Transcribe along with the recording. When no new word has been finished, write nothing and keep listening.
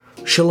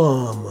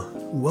Shalom.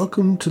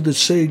 Welcome to the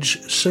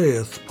Sage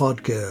Saith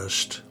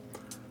podcast.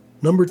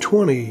 Number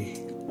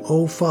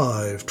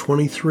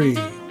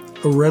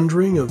 20-05-23. A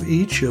rendering of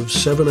each of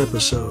 7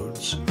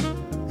 episodes.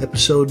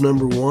 Episode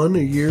number 1, A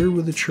Year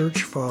with the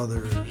Church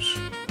Fathers.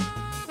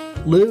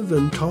 Live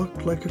and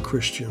talk like a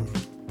Christian.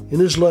 In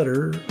his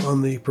letter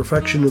on the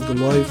perfection of the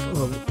life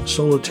of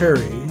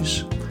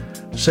solitaries,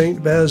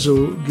 St.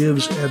 Basil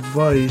gives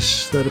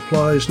advice that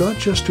applies not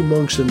just to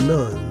monks and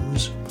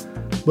nuns,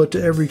 but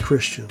to every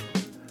Christian.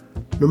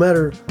 No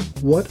matter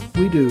what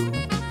we do,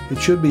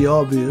 it should be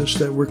obvious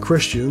that we're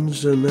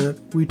Christians and that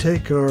we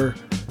take our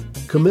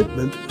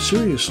commitment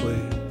seriously.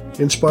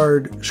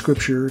 Inspired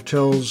Scripture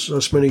tells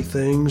us many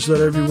things that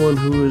everyone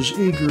who is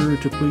eager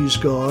to please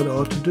God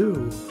ought to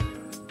do.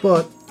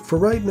 But for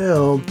right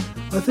now,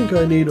 I think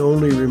I need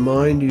only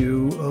remind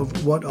you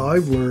of what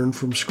I've learned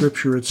from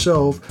Scripture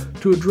itself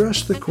to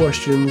address the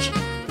questions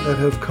that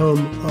have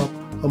come up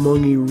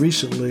among you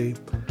recently.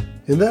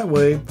 In that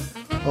way,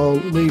 I'll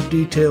leave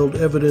detailed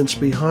evidence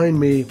behind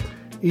me,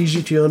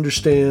 easy to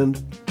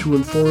understand, to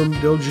inform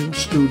diligent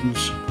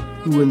students,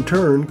 who in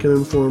turn can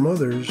inform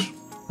others.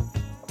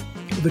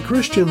 The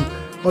Christian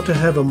ought to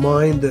have a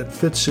mind that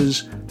fits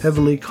his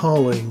heavenly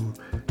calling,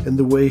 and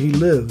the way he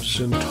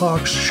lives and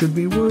talks should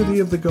be worthy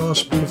of the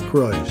gospel of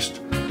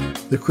Christ.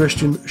 The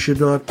Christian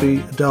should not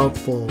be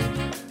doubtful,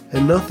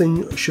 and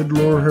nothing should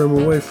lure him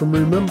away from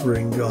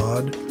remembering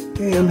God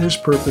and his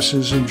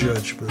purposes and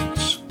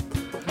judgments.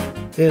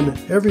 In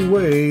every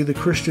way, the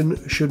Christian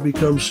should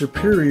become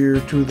superior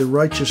to the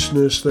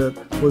righteousness that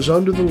was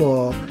under the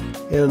law,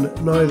 and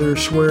neither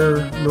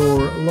swear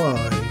nor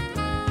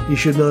lie. He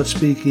should not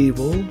speak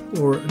evil,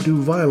 or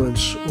do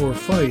violence, or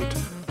fight,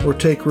 or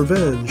take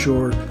revenge,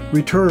 or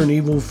return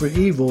evil for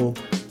evil,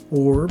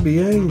 or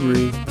be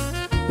angry.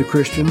 The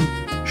Christian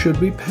should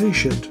be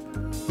patient,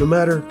 no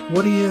matter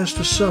what he has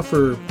to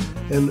suffer,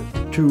 and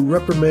to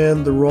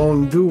reprimand the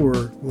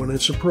wrongdoer when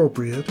it's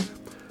appropriate,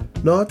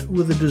 not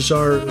with the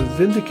desire of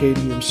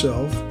vindicating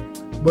himself,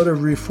 but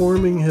of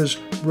reforming his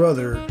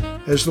brother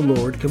as the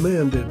Lord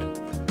commanded.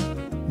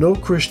 No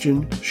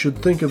Christian should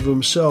think of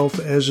himself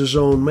as his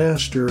own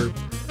master.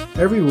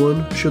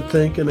 Everyone should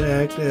think and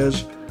act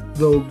as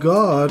though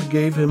God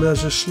gave him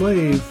as a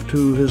slave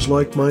to his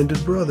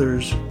like-minded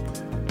brothers,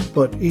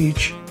 but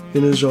each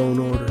in his own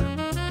order.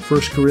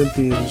 1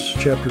 Corinthians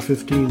chapter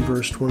 15,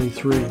 verse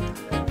 23.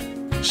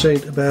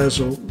 St.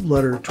 Basil,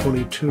 letter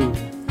 22.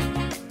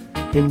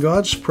 In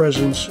God's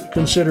presence,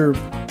 consider,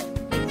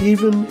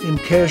 even in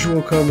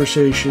casual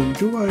conversation,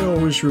 do I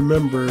always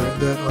remember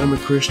that I'm a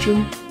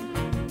Christian?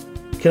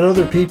 Can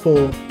other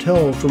people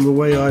tell from the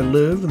way I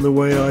live and the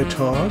way I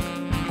talk?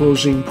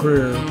 Closing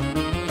prayer.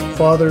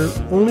 Father,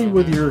 only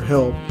with your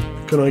help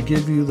can I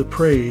give you the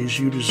praise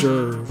you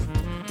deserve.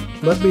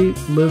 Let me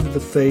live the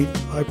faith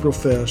I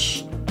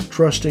profess,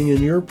 trusting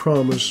in your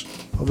promise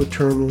of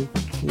eternal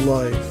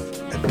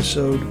life.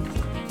 Episode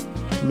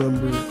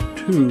number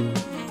 2.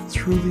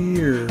 Through the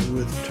Year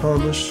with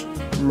Thomas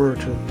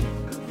Merton.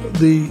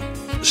 The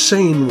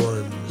sane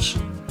ones.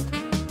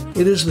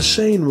 It is the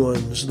sane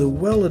ones, the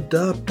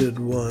well-adapted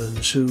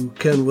ones, who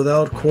can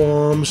without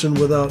qualms and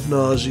without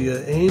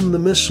nausea aim the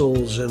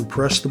missiles and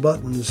press the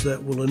buttons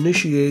that will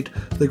initiate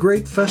the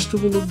great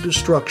festival of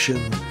destruction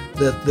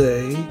that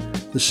they,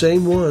 the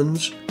same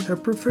ones,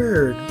 have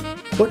prepared.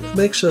 What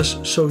makes us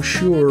so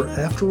sure,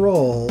 after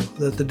all,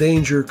 that the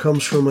danger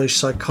comes from a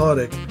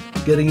psychotic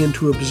getting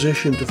into a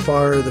position to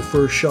fire the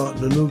first shot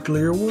in a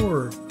nuclear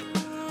war?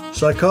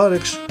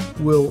 Psychotics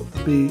will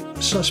be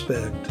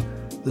suspect.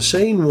 The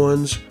sane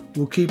ones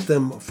will keep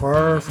them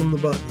far from the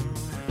button.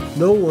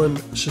 No one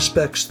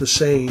suspects the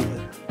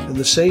sane, and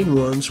the sane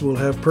ones will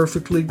have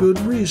perfectly good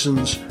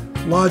reasons,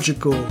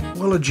 logical,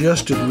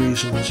 well-adjusted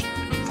reasons,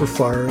 for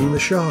firing the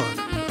shot.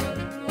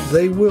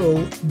 They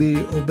will be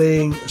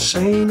obeying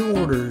sane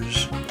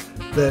orders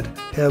that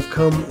have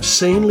come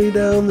sanely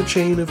down the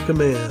chain of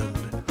command,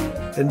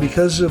 and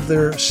because of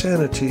their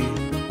sanity,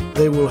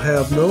 they will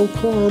have no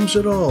qualms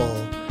at all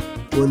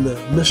when the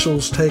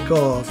missiles take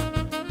off.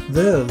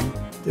 Then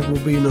it will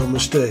be no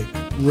mistake.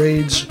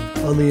 Raids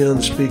on the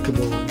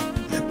Unspeakable.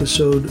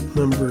 Episode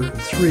number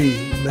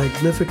 3,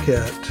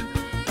 Magnificat,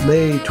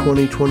 May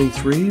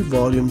 2023,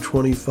 Volume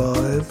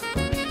 25,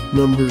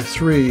 Number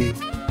 3.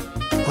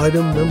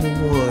 Item number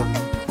 1,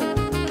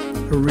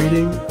 a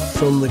reading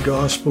from the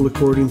Gospel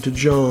according to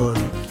John,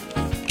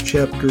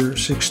 chapter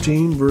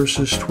 16,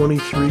 verses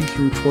 23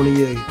 through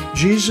 28.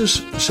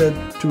 Jesus said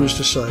to his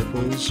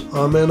disciples,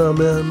 Amen,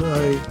 amen,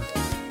 I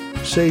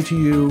say to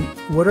you,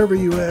 whatever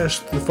you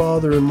ask the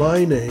Father in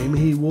my name,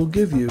 he will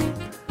give you.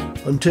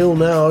 Until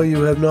now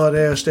you have not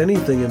asked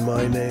anything in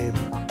my name.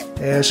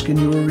 Ask and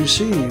you will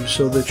receive,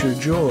 so that your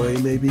joy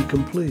may be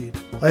complete.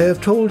 I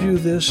have told you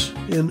this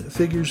in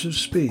figures of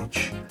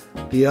speech.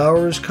 The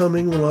hour is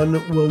coming when I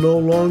will no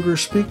longer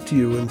speak to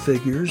you in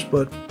figures,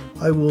 but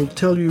I will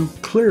tell you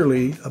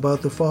clearly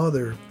about the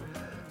Father.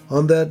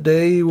 On that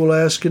day you will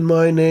ask in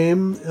my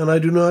name, and I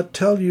do not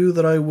tell you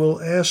that I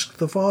will ask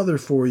the Father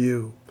for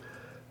you.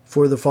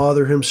 For the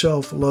Father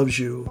himself loves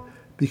you,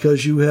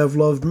 because you have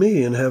loved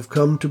me and have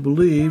come to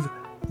believe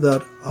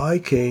that I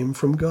came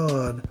from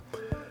God.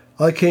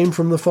 I came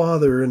from the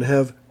Father and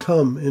have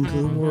come into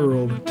the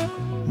world.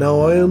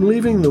 Now I am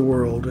leaving the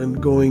world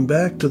and going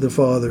back to the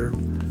Father.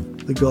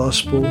 The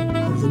Gospel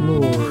of the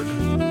Lord.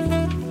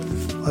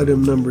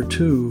 Item number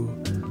 2,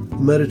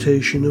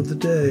 meditation of the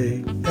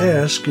day.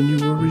 Ask and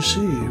you will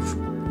receive.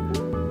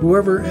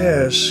 Whoever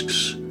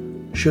asks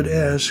should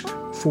ask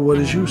for what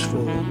is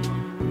useful.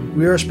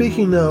 We are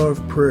speaking now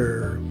of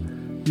prayer.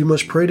 You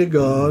must pray to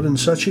God in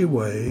such a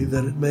way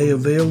that it may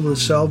avail the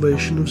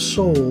salvation of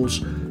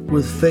souls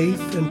with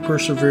faith and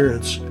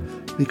perseverance,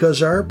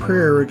 because our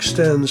prayer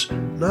extends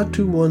not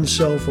to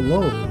oneself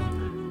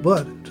alone,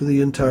 but to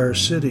the entire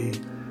city.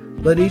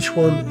 Let each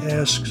one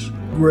ask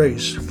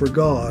grace for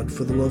God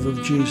for the love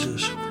of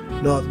Jesus,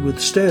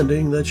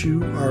 notwithstanding that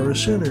you are a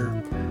sinner.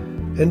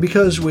 And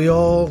because we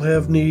all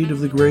have need of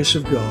the grace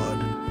of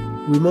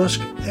God, we must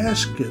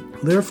ask it.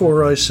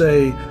 Therefore I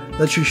say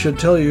that you should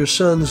tell your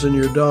sons and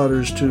your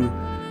daughters to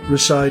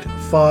recite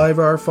 5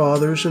 Our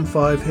Fathers and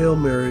 5 Hail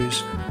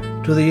Marys,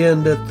 to the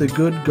end that the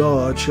good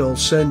God shall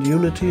send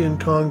unity and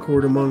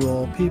concord among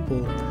all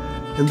people,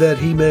 and that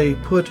he may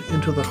put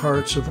into the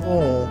hearts of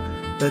all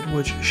that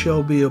which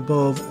shall be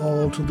above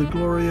all to the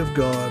glory of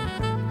God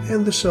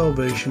and the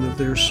salvation of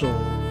their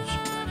souls.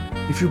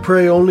 If you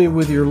pray only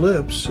with your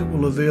lips, it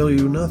will avail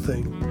you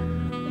nothing.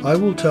 I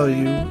will tell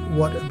you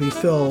what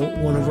befell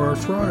one of our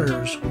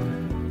friars.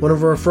 One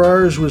of our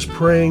friars was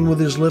praying with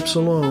his lips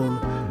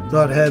alone,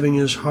 not having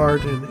his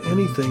heart in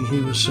anything he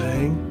was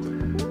saying.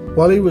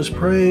 While he was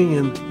praying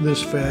in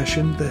this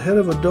fashion, the head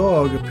of a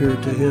dog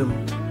appeared to him,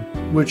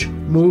 which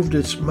moved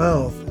its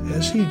mouth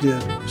as he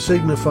did,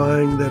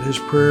 signifying that his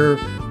prayer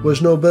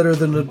was no better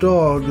than a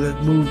dog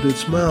that moved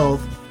its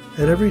mouth.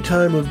 At every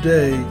time of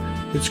day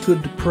it's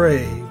good to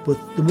pray, but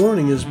the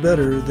morning is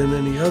better than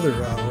any other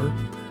hour.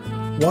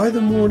 Why the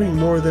morning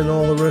more than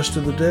all the rest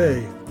of the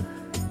day?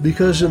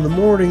 Because in the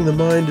morning the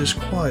mind is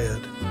quiet,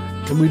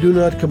 and we do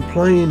not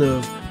complain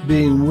of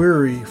being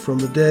weary from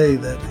the day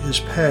that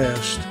is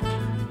past.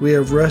 We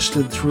have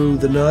rested through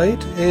the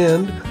night,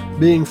 and,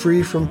 being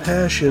free from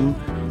passion,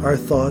 our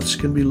thoughts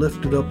can be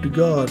lifted up to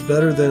God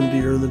better than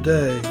during the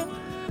day.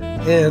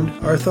 And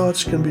our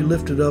thoughts can be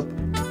lifted up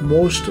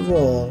most of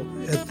all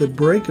at the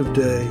break of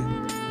day.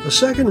 A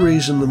second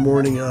reason the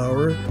morning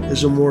hour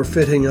is a more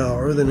fitting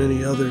hour than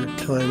any other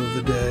time of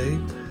the day.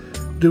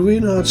 Do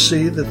we not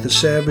see that the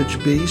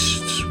savage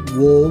beasts,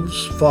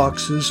 wolves,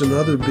 foxes, and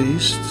other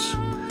beasts,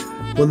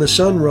 when the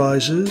sun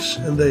rises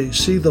and they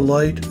see the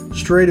light,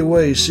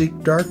 straightway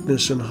seek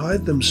darkness and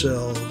hide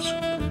themselves?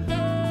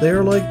 They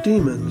are like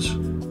demons.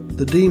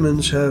 The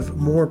demons have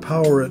more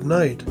power at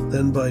night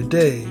than by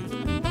day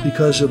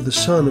because of the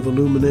sun of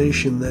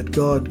illumination that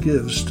God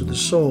gives to the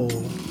soul.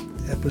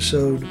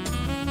 Episode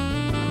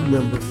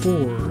number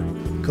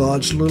 4,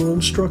 God's Little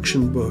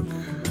Instruction Book.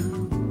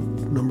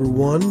 Number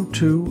 1,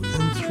 2,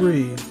 and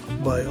 3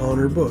 by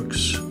Honor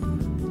Books.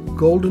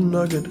 Golden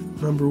Nugget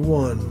number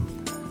 1,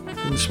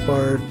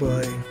 inspired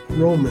by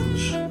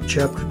Romans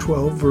chapter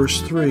 12,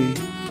 verse 3.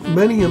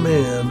 Many a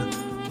man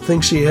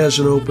thinks he has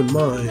an open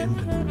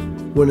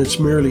mind when it's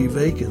merely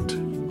vacant.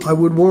 I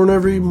would warn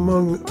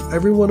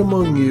everyone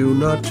among you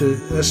not to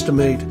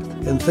estimate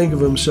and think of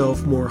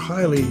himself more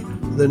highly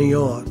than he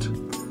ought,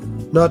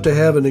 not to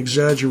have an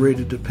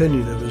exaggerated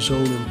opinion of his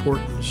own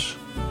importance.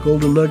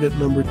 Golden Nugget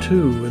number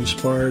 2,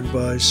 inspired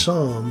by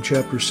Psalm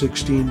chapter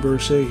 16,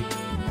 verse 8.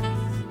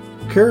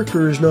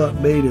 Character is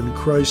not made in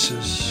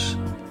crisis,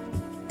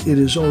 it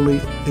is only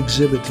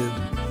exhibited.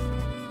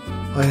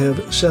 I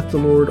have set the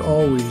Lord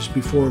always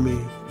before me,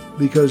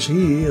 because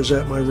he is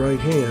at my right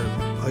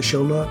hand, I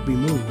shall not be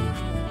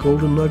moved.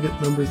 Golden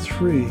Nugget number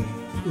 3,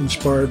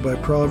 inspired by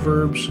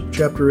Proverbs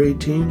chapter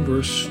 18,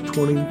 verse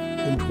 20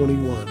 and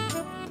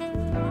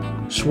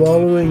 21.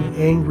 Swallowing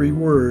angry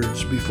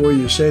words before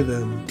you say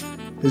them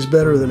is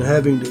better than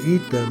having to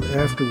eat them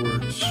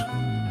afterwards.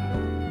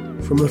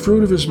 From the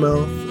fruit of his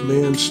mouth a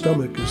man's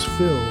stomach is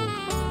filled.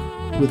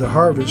 With the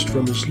harvest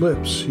from his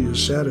lips he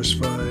is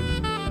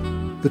satisfied.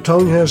 The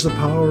tongue has the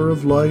power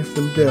of life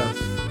and death,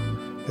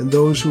 and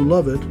those who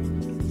love it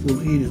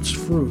will eat its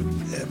fruit.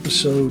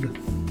 Episode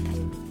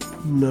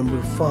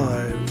number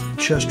 5,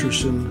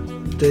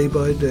 Chesterton, Day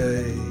by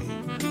Day.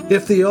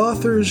 If the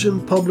authors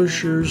and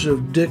publishers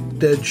of Dick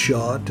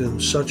Deadshot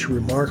and such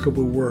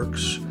remarkable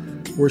works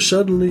were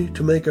suddenly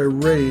to make a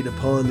raid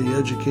upon the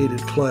educated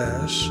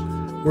class,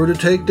 were to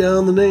take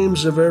down the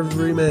names of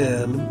every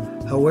man,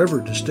 however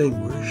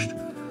distinguished,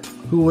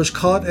 who was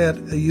caught at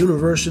a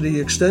university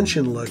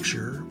extension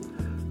lecture,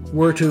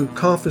 were to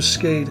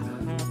confiscate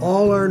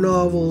all our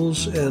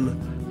novels and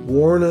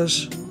warn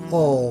us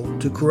all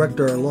to correct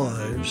our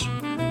lives,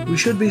 we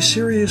should be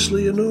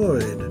seriously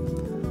annoyed.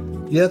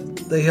 Yet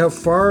they have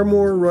far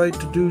more right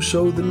to do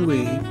so than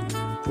we,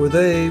 for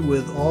they,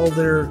 with all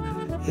their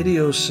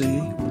idiocy,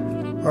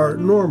 are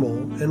normal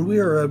and we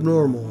are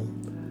abnormal.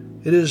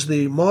 It is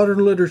the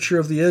modern literature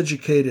of the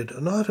educated,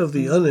 not of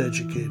the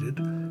uneducated,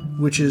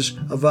 which is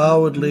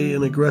avowedly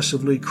and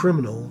aggressively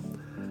criminal.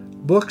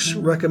 books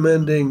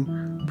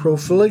recommending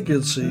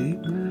profligacy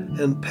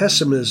and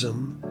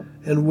pessimism,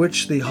 and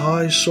which the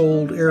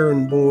high-souled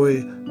errand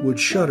boy would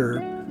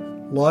shudder,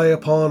 lie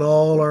upon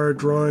all our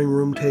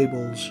drawing-room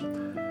tables.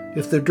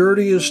 If the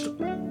dirtiest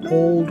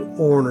old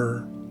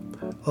owner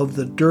of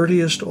the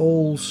dirtiest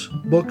old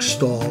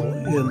bookstall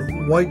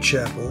in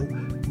Whitechapel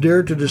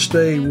dared to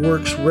display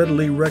works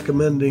readily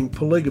recommending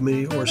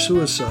polygamy or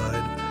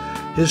suicide,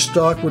 his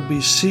stock would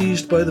be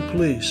seized by the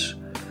police.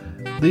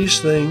 These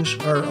things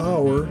are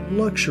our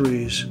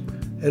luxuries,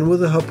 and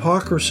with a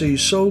hypocrisy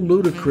so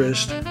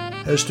ludicrous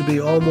as to be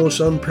almost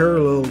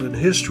unparalleled in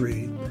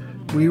history,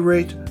 we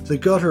rate the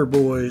gutter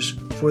boys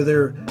for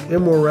their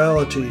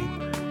immorality,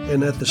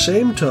 and at the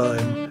same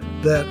time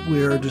that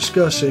we are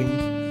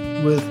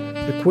discussing with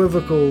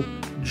equivocal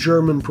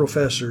German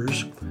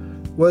professors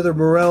whether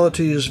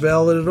morality is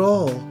valid at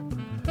all.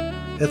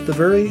 At the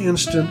very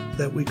instant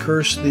that we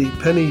curse the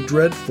penny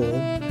dreadful,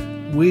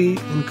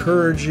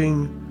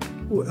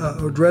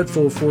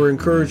 dreadful for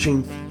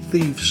encouraging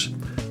thieves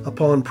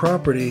upon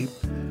property,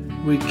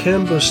 we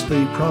canvass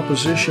the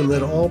proposition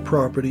that all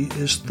property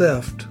is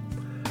theft.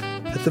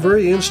 At the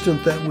very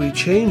instant that we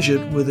change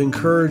it with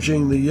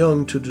encouraging the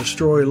young to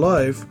destroy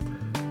life,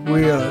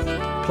 we are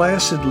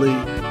placidly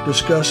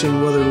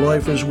discussing whether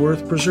life is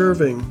worth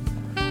preserving.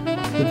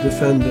 The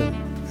Defendant,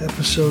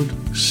 Episode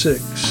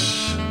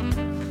 6.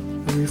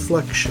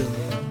 Reflection.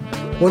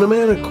 When a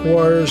man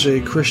acquires a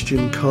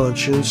Christian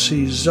conscience,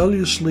 he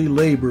zealously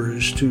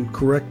labors to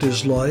correct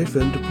his life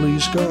and to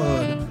please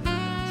God.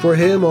 For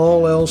him,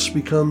 all else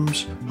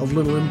becomes of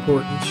little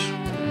importance.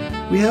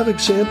 We have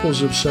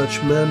examples of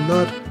such men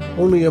not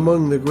only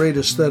among the great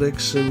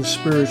ascetics and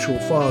spiritual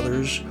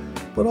fathers,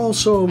 but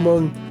also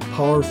among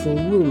powerful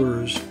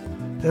rulers.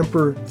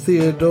 Emperor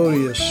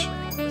Theodosius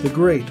the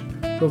Great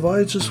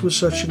provides us with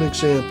such an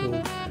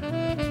example.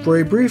 For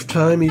a brief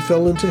time he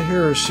fell into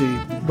heresy,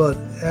 but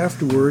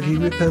afterward he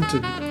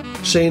repented.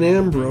 St.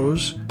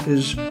 Ambrose,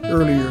 his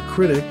earlier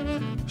critic,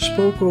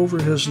 spoke over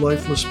his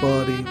lifeless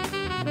body,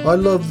 "I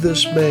love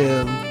this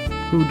man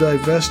who,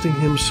 divesting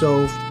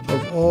himself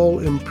of all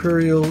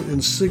imperial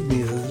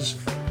insignias,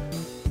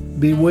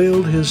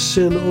 bewailed his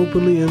sin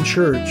openly in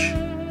church,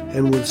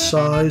 and with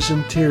sighs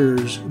and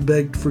tears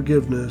begged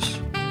forgiveness."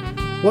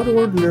 What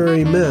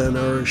ordinary men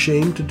are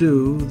ashamed to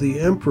do, the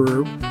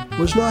emperor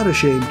was not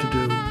ashamed to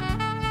do.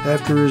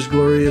 After his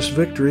glorious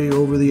victory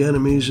over the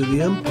enemies of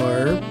the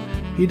empire,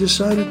 he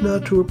decided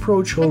not to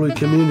approach Holy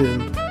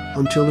Communion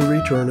until the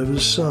return of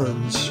his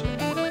sons,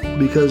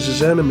 because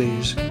his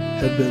enemies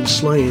had been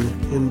slain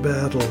in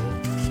battle.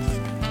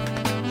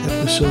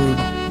 Episode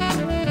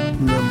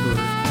number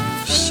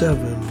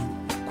 7.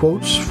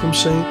 Quotes from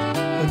St.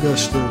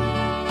 Augustine.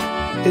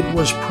 It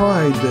was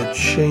pride that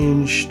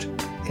changed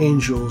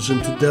angels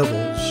into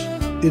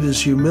devils. It is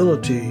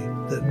humility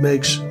that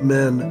makes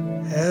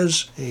men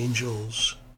as angels.